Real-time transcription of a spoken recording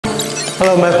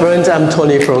Hello my friends, I'm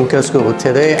Tony from Kesu.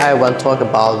 Today I want to talk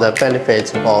about the benefits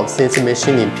of CNC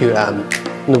Machining POM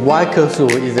and why Kesu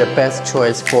is the best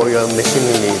choice for your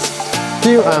machining needs.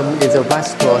 POM is a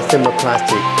versatile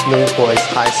thermoplastic known for its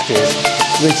high strength,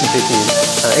 rigidity,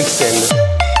 and excellent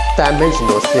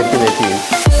dimensional stability,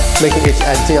 making it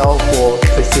ideal for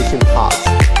precision parts.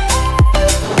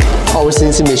 Our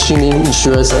CNC machining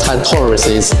ensures tight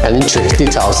tolerances and intricate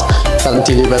details that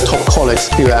deliver top quality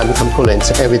POM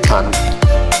components every time.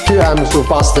 POM's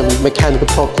robust mechanical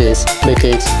properties make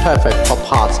it perfect for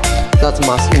parts that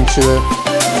must endure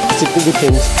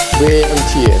significant wear and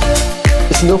tear.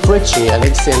 Its no friction and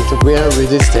excellent wear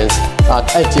resistance are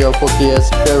ideal for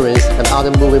gears, bearings, and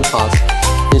other moving parts,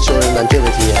 ensuring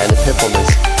longevity and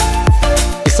performance.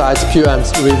 Besides,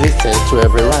 POM's resistance to a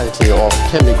variety of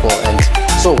chemical and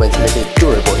solvents make it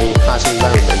durable in harsh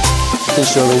environments,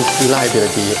 ensuring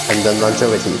reliability and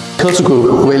longevity. Kesu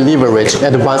Group will leverage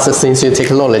advanced CNC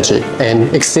technology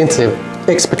and extensive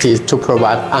expertise to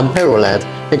provide unparalleled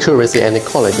accuracy and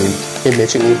quality in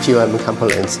machining POM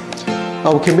components.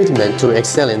 Our commitment to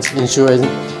excellence ensures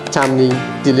timely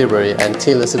delivery and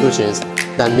tailored solutions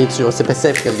that meet your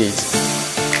specific needs.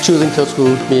 Choosing Kesu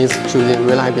Group means choosing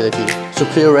reliability,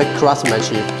 superior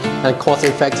craftsmanship, and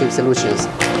cost-effective solutions.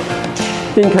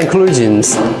 In conclusion,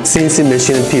 CNC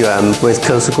Machining POM with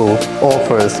Kesu Group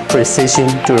offers precision,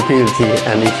 durability,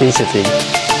 and efficiency,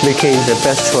 making it the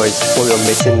best choice for your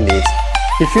machine needs.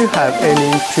 If you have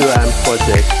any POM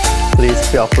project, please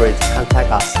feel free to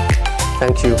contact us.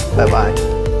 Thank you.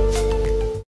 Bye-bye.